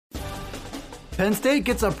Penn State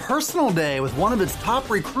gets a personal day with one of its top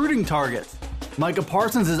recruiting targets. Micah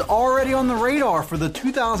Parsons is already on the radar for the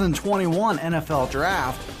 2021 NFL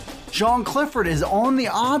Draft. Sean Clifford is on the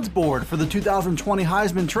odds board for the 2020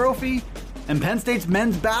 Heisman Trophy. And Penn State's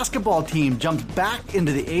men's basketball team jumps back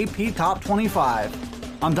into the AP Top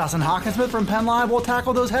 25. I'm Dustin Hawkinsmith from Penn Live. We'll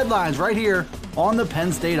tackle those headlines right here on the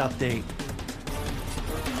Penn State Update.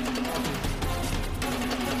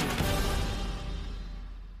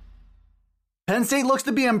 Penn State looks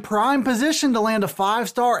to be in prime position to land a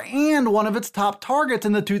 5-star and one of its top targets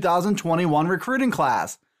in the 2021 recruiting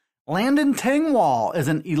class. Landon Tengwall is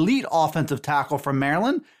an elite offensive tackle from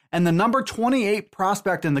Maryland and the number 28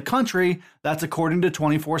 prospect in the country, that's according to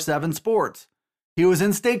 24/7 Sports. He was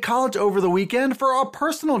in State College over the weekend for a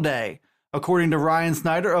personal day, according to Ryan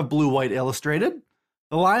Snyder of Blue White Illustrated.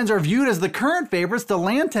 The Lions are viewed as the current favorites to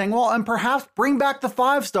land Tengwall and perhaps bring back the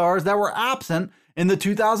 5 stars that were absent in the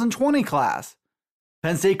 2020 class.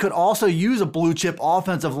 Penn State could also use a blue-chip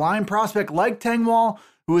offensive line prospect like Tengwall,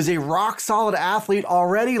 who is a rock-solid athlete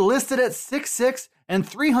already listed at 6'6" and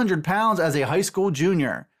 300 pounds as a high school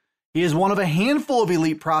junior. He is one of a handful of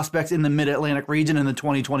elite prospects in the Mid-Atlantic region in the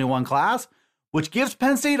 2021 class, which gives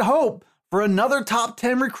Penn State hope for another top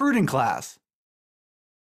 10 recruiting class.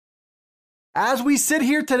 As we sit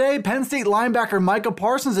here today, Penn State linebacker Micah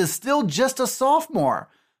Parsons is still just a sophomore,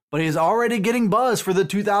 but he is already getting buzz for the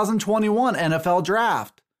 2021 NFL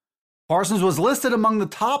Draft. Parsons was listed among the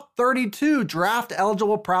top 32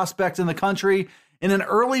 draft-eligible prospects in the country in an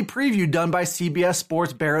early preview done by CBS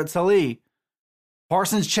Sports' Barrett Salih.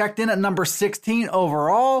 Parsons checked in at number 16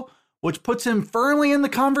 overall, which puts him firmly in the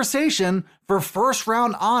conversation for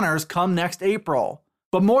first-round honors come next April.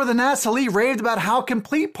 But more than that, Salih raved about how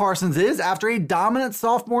complete Parsons is after a dominant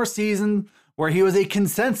sophomore season where he was a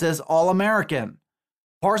consensus All-American.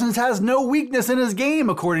 Parsons has no weakness in his game,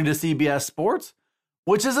 according to CBS Sports,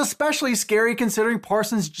 which is especially scary considering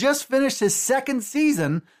Parsons just finished his second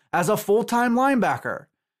season as a full-time linebacker.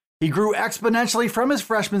 He grew exponentially from his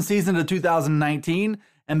freshman season to 2019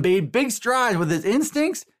 and made big strides with his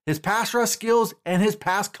instincts, his pass rush skills, and his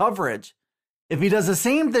pass coverage. If he does the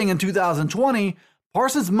same thing in 2020,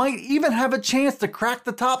 Parsons might even have a chance to crack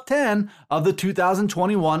the top 10 of the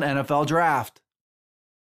 2021 NFL Draft.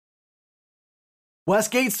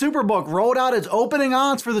 Westgate Superbook rolled out its opening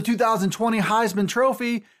odds for the 2020 Heisman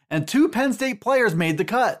Trophy, and 2 Penn State players made the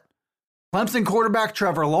cut. Clemson quarterback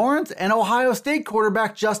Trevor Lawrence and Ohio State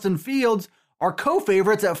quarterback Justin Fields are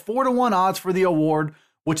co-favorites at 4-1 odds for the award,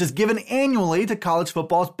 which is given annually to college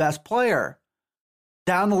football's best player.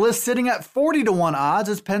 Down the list sitting at 40-1 odds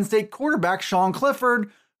is Penn State quarterback Sean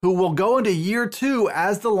Clifford, who will go into year 2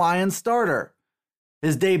 as the Lions starter.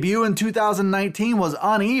 His debut in 2019 was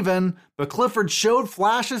uneven, but Clifford showed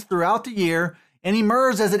flashes throughout the year and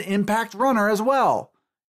emerged as an impact runner as well.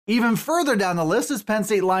 Even further down the list is Penn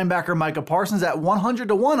State linebacker Micah Parsons at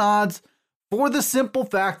 100-1 odds for the simple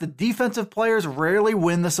fact that defensive players rarely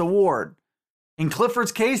win this award. In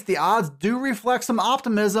Clifford's case, the odds do reflect some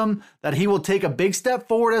optimism that he will take a big step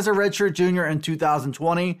forward as a redshirt junior in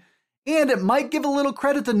 2020, and it might give a little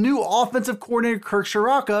credit to new offensive coordinator Kirk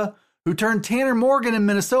Ciarrocca, who turned Tanner Morgan in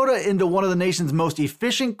Minnesota into one of the nation's most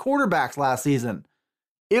efficient quarterbacks last season.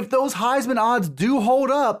 If those Heisman odds do hold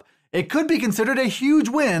up, it could be considered a huge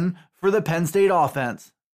win for the Penn State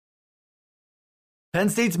offense. Penn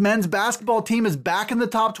State's men's basketball team is back in the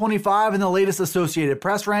top 25 in the latest Associated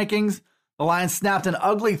Press rankings. The Lions snapped an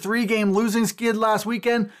ugly 3-game losing skid last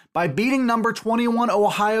weekend by beating number 21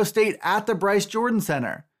 Ohio State at the Bryce Jordan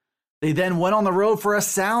Center. They then went on the road for a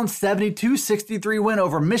sound 72-63 win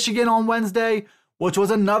over Michigan on Wednesday, which was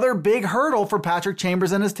another big hurdle for Patrick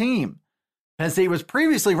Chambers and his team. Penn State was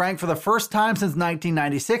previously ranked for the first time since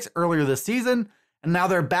 1996 earlier this season, and now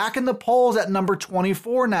they're back in the polls at number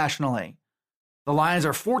 24 nationally. The Lions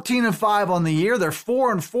are 14-5 on the year. They're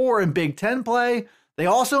 4-4 in Big Ten play. They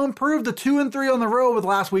also improved to 2-3 on the road with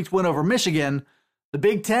last week's win over Michigan. The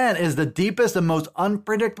Big Ten is the deepest and most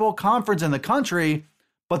unpredictable conference in the country,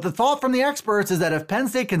 but the thought from the experts is that if Penn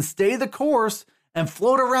State can stay the course and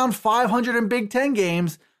float around 500 in Big Ten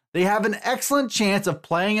games, they have an excellent chance of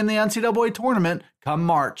playing in the NCAA tournament come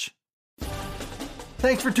March.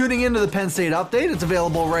 Thanks for tuning in to the Penn State Update. It's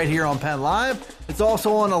available right here on Penn Live. It's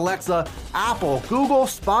also on Alexa, Apple, Google,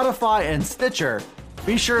 Spotify, and Stitcher.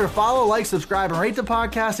 Be sure to follow, like, subscribe, and rate the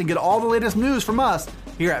podcast and get all the latest news from us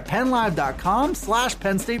here at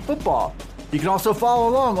PennLive.com/Penn State Football. You can also follow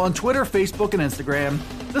along on Twitter, Facebook, and Instagram.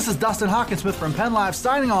 This is Dustin Hawkinsmith from Penn Live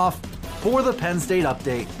signing off for the Penn State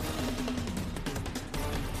Update.